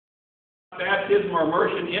baptism or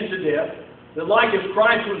immersion into death, that like as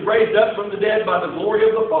Christ was raised up from the dead by the glory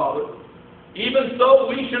of the Father, even so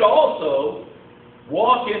we should also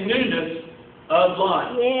walk in newness of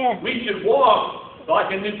life. Yes. We should walk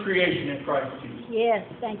like a new creation in Christ Jesus. Yes,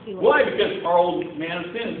 thank you, Lord. Why? Because our old man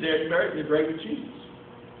of sin is dead and buried in the grave with Jesus.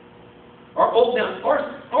 Our old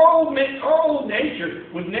nature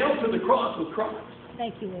was nailed to the cross with Christ.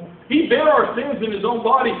 Thank you, Lord. He bare our sins in His own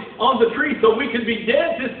body on the tree so we could be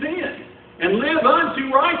dead to sin and live unto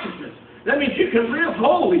righteousness. That means you can live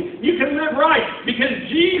holy. You can live right because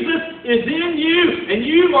Jesus is in you and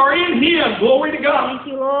you are in Him. Glory to God. Thank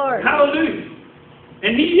you, Lord. Hallelujah.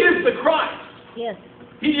 And He is the Christ. Yes.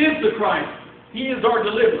 He is the Christ. He is our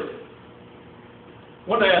deliverer.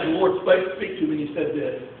 One day I had the Lord speak to me and He said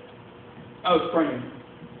this. I was praying.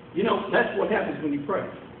 You know, that's what happens when you pray,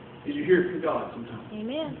 is you hear from God sometimes.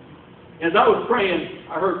 Amen. As I was praying,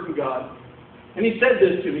 I heard from God. And He said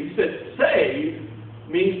this to me. He said, save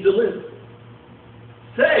means deliver.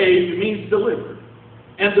 Saved means delivered.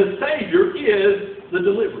 And the Savior is the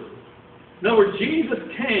deliverer. In other words, Jesus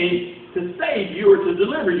came to save you or to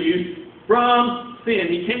deliver you from sin.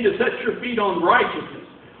 He came to set your feet on righteousness,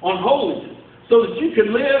 on holiness, so that you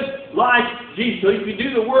can live like Jesus, so you can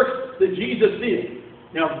do the works that Jesus did.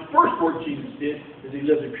 Now, the first work Jesus did is He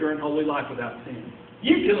lived a pure and holy life without sin.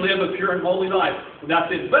 You can live a pure and holy life without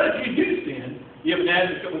sin. But if you do sin, you have an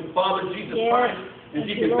advocate with the Father, Jesus Christ. And if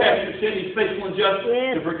you confess your sin, He's faithful and just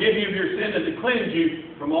to forgive you of your sin and to cleanse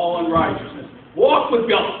you from all unrighteousness. Walk with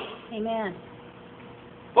God. Amen.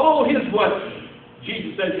 Follow His way.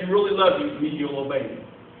 Jesus says, if you really love me, you'll obey me.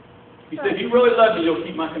 He said, if you really love me, you'll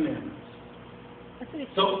keep my commandments.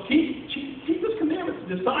 So keep His commandments.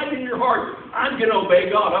 Decide in your heart, I'm going to obey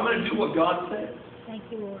God. I'm going to do what God says. Thank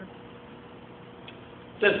you, Lord.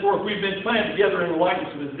 It says, for if we've been planted together in the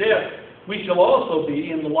likeness of His death, we shall also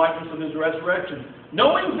be in the likeness of His resurrection.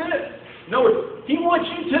 Knowing this, He wants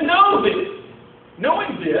you to know this.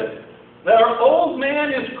 Knowing this, that our old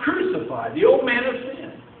man is crucified, the old man of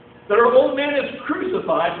sin. That our old man is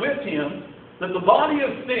crucified with Him, that the body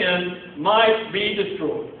of sin might be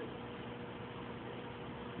destroyed.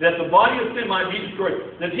 That the body of sin might be destroyed.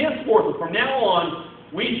 That henceforth, from now on,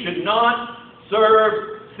 we should not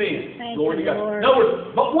serve sin. Glory to God. In other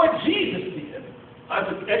words, but what Jesus did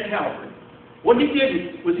at Calvary, what He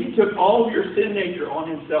did was He took all of your sin nature on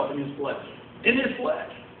Himself in His flesh,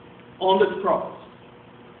 on the cross.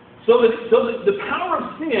 So that the power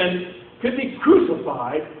of sin could be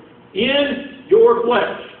crucified in your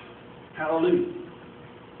flesh. Hallelujah.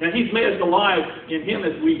 Now He's made us alive in Him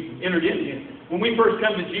as we entered into Him. When we first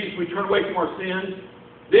come to Jesus, we turn away from our sins.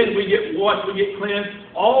 Then we get washed, we get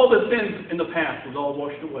cleansed. All the sins in the past was all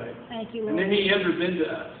washed away. Thank you, Lord. And then He enters into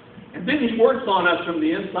us. And then He works on us from the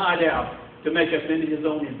inside out to make us into His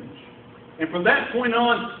own image. And from that point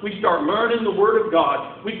on, we start learning the Word of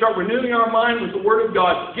God. We start renewing our mind with the Word of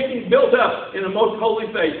God, getting built up in the most holy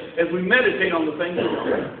faith as we meditate on the things of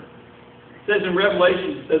God. It says in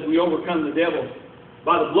Revelation, it says we overcome the devil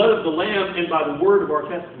by the blood of the Lamb and by the word of our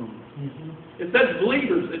testimony. It says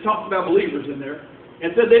believers, it talks about believers in there.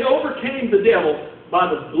 It said they overcame the devil by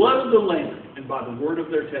the blood of the Lamb and by the word of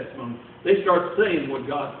their testimony. They start saying what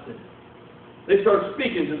God said. They start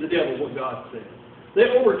speaking to the devil what God said. They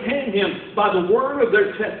overcame him by the word of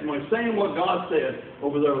their testimony, saying what God said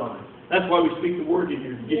over their lives. That's why we speak the word in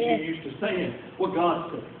here, to get you used to saying what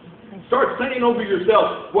God says. Start saying over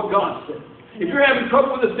yourself what God says. If you're having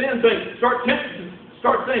trouble with the sin thing, start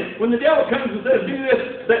saying, when the devil comes and says, do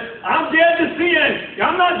this, that I'm dead to sin.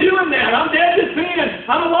 I'm not doing that. I'm dead to sin.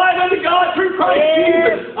 I'm alive unto God through Christ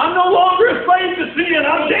Jesus. I'm no longer a slave to sin.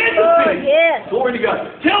 I'm dead to sin. Glory to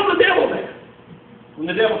God. Tell the devil that. When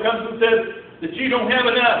the devil comes and says that you don't have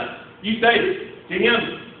enough, you say to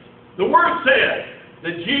him, the Word says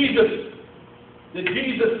that Jesus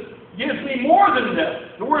gives me more than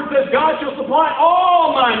enough. The Word says God shall supply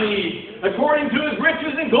all my needs according to His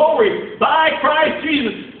riches and glory by Christ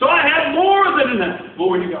Jesus. So I have more than enough.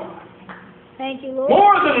 Glory to God. Thank you, Lord.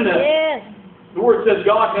 More than enough. Yes. The Word says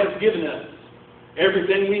God has given us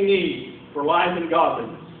everything we need for life and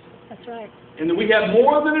godliness. That's right. And that we have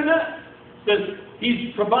more than enough. It says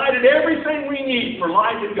He's provided everything we need for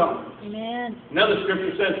life and godliness. Amen. Another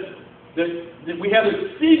scripture says that we have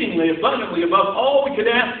exceedingly abundantly above all we could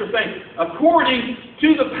ask or think, according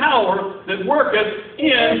to the power that worketh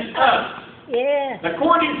in us. Yes.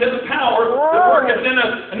 According to the power that worketh in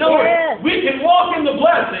us. In other words, we can walk in the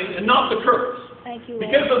blessing and not the curse. Thank you,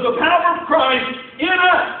 Lord. Because of the power of Christ in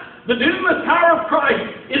us. The dunamis power of Christ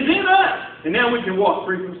is in us. And now we can walk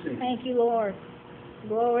free from sin. Thank you, Lord.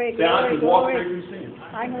 Glory, Say, I glory, can walk free glory. from sin.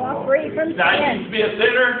 I can walk free from Say, I used sin. to be a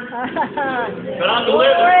sinner, but I'm Glory,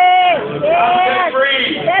 delivered. I'm yes. set free.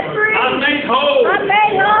 Set free. I'm made whole. I'm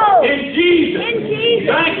made whole. In Jesus. In Jesus.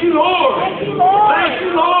 Thank you, Lord. Thank you, Lord. Thank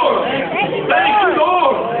you, Lord. Thank you, Thank you,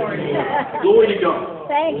 Lord. Lord. Glory to God.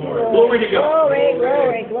 Thank you, Lord. Glory to God. Glory,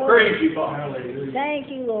 glory, glory. Praise you, Father. Thank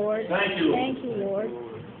you, Lord. Thank you, Lord. Thank you, Lord.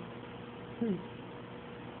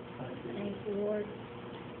 Thank you, Lord.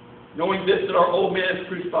 Knowing this, that our old man is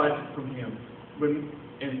crucified from him,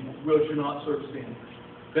 and will shall not serve sin.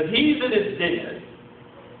 But he that is dead,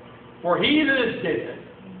 for he that is dead,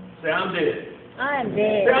 say, I'm dead. I am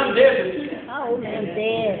dead. Say, I'm dead to sin. Oh, I'm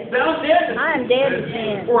dead. Say, I'm dead to sin. I am dead to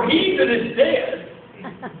sin. For he that is dead,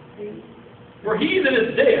 for he that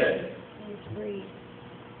is dead, He's free.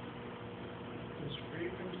 Is free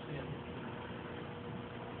from sin.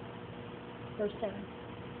 Verse 7.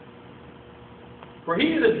 for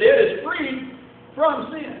he that is dead is free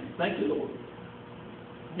from sin. Thank you, Lord.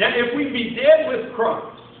 Now, if we be dead with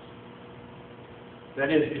Christ, that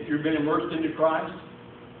is, if you've been immersed into Christ,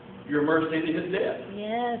 you're immersed into his death.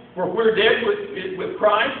 Yes. For if we're dead with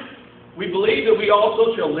Christ, we believe that we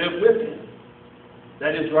also shall live with him.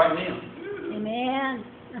 That is right now. Amen.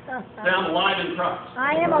 Say, I'm alive in Christ.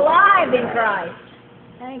 I am alive in Christ.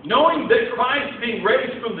 Thank you. Knowing that Christ, being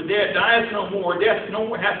raised from the dead, dieth no more, death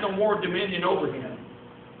hath no more dominion over him.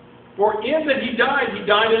 For in that he died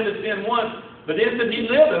unto sin once, but in that he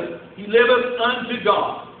liveth unto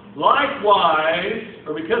God. Likewise,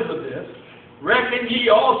 or because of this, reckon ye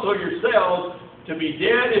also yourselves to be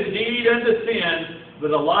dead indeed unto sin,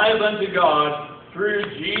 but alive unto God through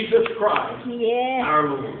Jesus Christ, Yes. our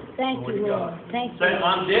Lord. Thank Glory you, to Lord. God. Thank Say, you.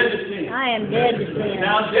 I'm dead to sin. I am dead to sin. Say,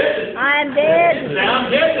 I'm dead to sin. I am dead to Say, sin.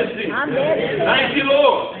 I'm dead to sin. I'm dead to sin. Thank you,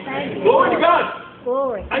 Lord. Thank you, Glory to Lord. God.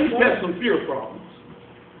 Glory. I used to have some fear problems.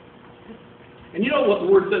 And you know what the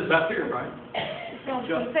Word says about fear, right?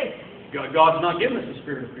 God's not given us a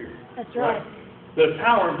spirit of fear. That's right. The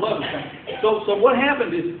power and love. So what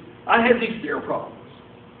happened is, I had these fear problems.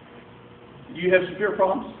 Do you have some fear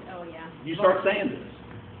problems? Oh, yeah. You start saying this.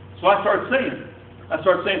 So I started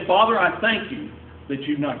saying, Father, I thank you that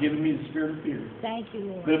you've not given me the spirit of fear. Thank you,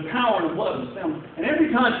 Lord. The power and love and sound. And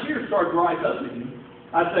every time fear started to rise up in me,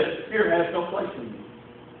 I say, fear has no place in me.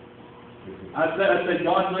 I said,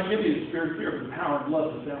 God's not giving me the spirit of fear, but the power and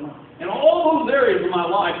love and sound mind. And all those areas of my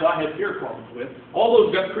life that I had fear problems with, all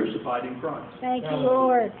those got crucified in Christ. Thank you,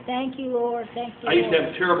 Lord. Thank you, Lord. Thank you, I used to Lord.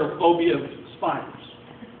 have a terrible phobia of spiders.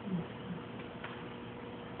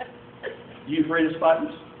 You afraid of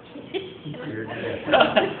spiders?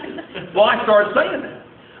 Well, I started saying that.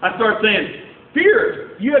 I started saying,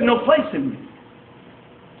 fear, you have no place in me.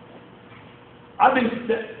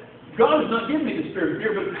 God has not given me the spirit of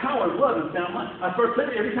fear, but power and love and sound mind. I started saying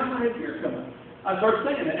it every time I had fear come up. I started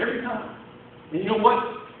saying that every time. And you know what?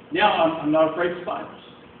 Now I'm not afraid of spiders.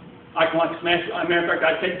 I can smash. As a matter of fact,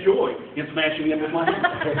 I take joy in smashing them with my hands.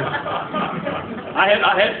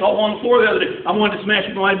 I had saw on the floor the other day. I wanted to smash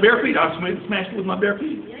it with my bare feet. I smashed it with my bare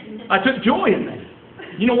feet. I took joy in that.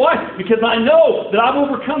 You know why? Because I know that I've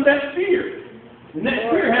overcome that fear. And that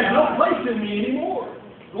fear has no place in me anymore.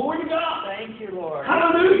 Glory to God. Thank you, Lord.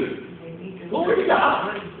 Hallelujah. Glory to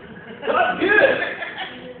God. God's good.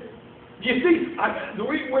 You see, the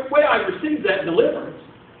way I received that deliverance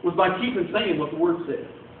was by keeping saying what the Word said.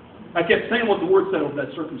 I kept saying what the Word said over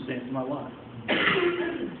that circumstance in my life.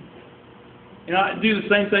 And I do the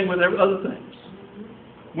same thing with other things.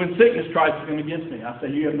 When sickness tries to come against me, I say,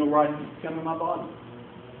 you have no right to come in my body.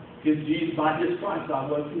 Because Jesus, by His stripes, I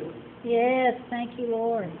was healed. Yes, thank you,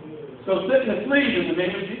 Lord. So sickness flees in the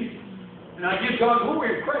name of Jesus. And I give God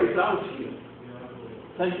glory and praise. I was healed.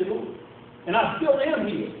 Thank you, Lord. And I still am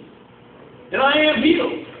healed. And I am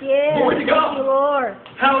healed. Yes, Glory to God. thank you, Lord.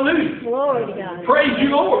 Hallelujah. Glory to God. Praise you,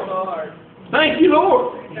 Lord. Thank you,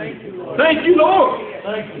 Lord. Thank you, Lord. Thank you, Lord.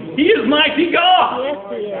 He is mighty God. Yes,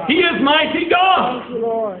 He is. He is mighty God. Thank you,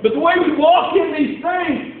 Lord. But the way we walk in these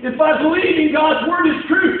things is by believing God's Word is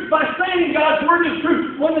true, by saying God's Word is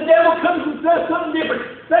true. When the devil comes and says something different,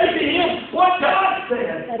 say to him what God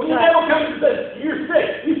said. That's When the right. devil comes and says, you're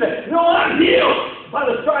sick, you say, no, I'm healed by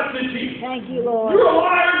the stripes of Jesus. Thank you, Lord. You're a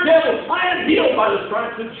liar, devil. I am healed by the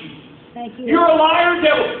stripes of Jesus. Thank you, You're a Lord. liar,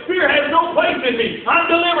 devil. Fear has no place in me.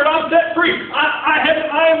 I'm delivered. I'm set free. I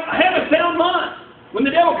have a sound mind. When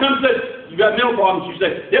the devil comes and says, you've got mental problems, you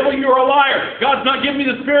say, devil, you're a liar. God's not giving me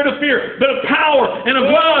the spirit of fear, but of power and of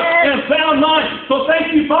love and a sound mind. So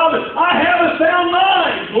thank you, Father. I have a sound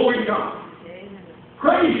mind. Glory to God.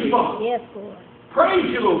 Praise you, Father. Yes, Lord. Praise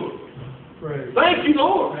you, Lord. Thank you,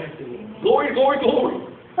 Lord. Glory, glory, glory.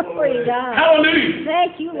 Glory to God. Hallelujah.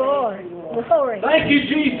 Thank you, Lord. Glory. Thank you,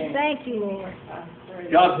 Jesus. Thank you, Lord.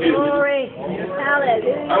 God's good. Glory.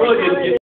 Hallelujah. I really didn't get